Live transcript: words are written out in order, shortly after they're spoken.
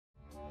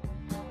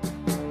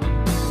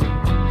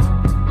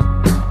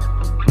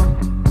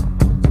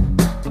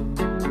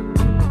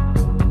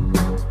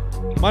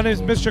My name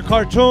is Mr.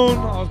 Cartoon.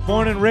 I was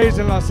born and raised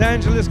in Los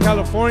Angeles,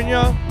 California.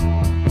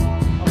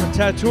 I'm a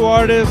tattoo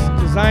artist,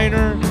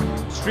 designer,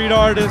 street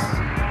artist.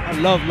 I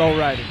love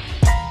lowriding.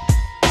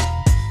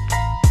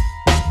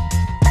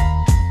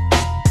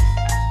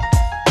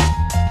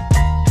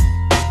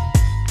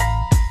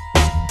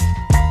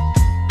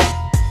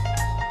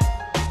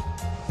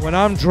 When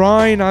I'm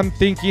drawing, I'm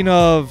thinking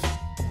of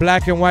a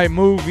black and white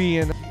movie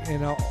and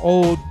an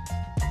old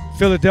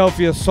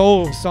Philadelphia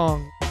soul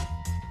song.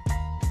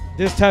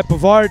 This type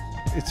of art,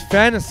 it's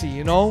fantasy,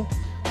 you know?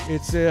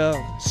 It's a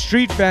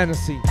street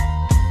fantasy.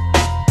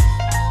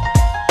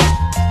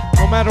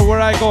 No matter where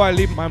I go, I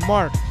leave my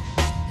mark.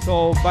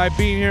 So by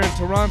being here in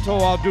Toronto,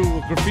 I'll do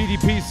a graffiti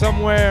piece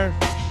somewhere,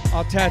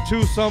 I'll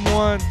tattoo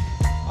someone,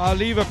 I'll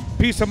leave a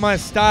piece of my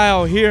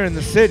style here in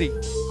the city.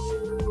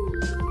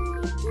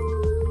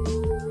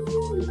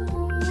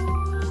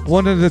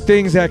 One of the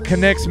things that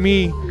connects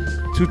me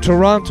to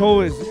Toronto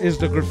is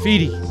the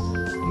graffiti.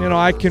 You know,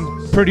 I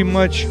can pretty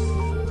much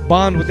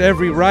bond with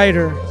every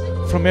writer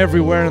from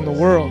everywhere in the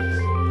world.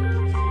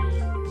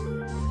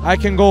 I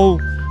can go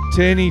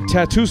to any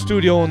tattoo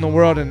studio in the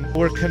world and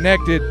we're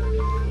connected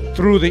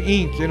through the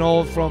ink, you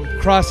know, from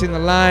crossing the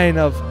line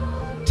of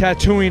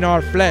tattooing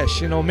our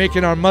flesh, you know,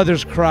 making our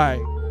mothers cry.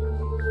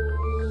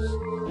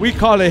 We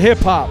call it hip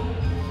hop.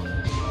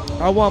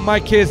 I want my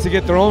kids to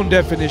get their own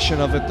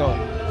definition of it though.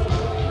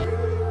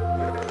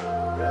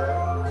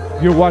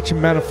 You're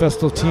watching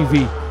Manifesto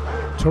TV.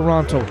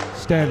 Toronto,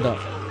 stand up.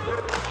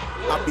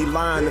 I'd be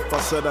lying if I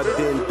said I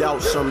didn't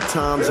doubt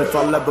sometimes if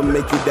I'll ever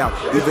make you doubt.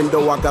 Even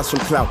though I got some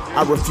clout,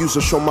 I refuse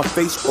to show my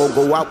face or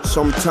go out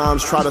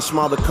sometimes. Try to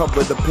smile to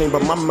cover the pain,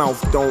 but my mouth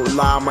don't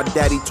lie. My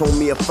daddy told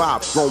me at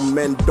 5, grown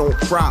men don't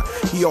cry.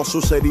 He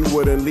also said he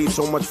wouldn't leave,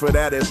 so much for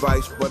that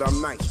advice, but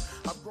I'm nice.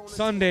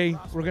 Sunday,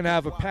 we're gonna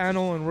have a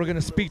panel and we're gonna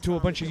speak to a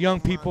bunch of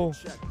young people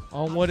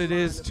on what it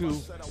is to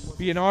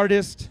be an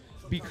artist,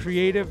 be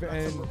creative,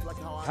 and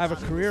have a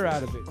career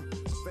out of it.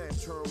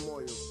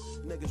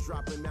 Niggas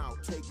dropping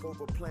out, take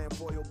over, plan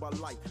foil by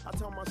light. I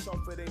tell myself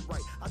it ain't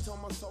right. I tell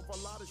myself a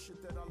lot of shit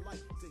that I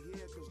like to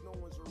hear, cause no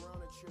one's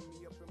around to cheer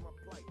me up in my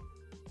plight.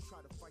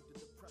 Try to fight.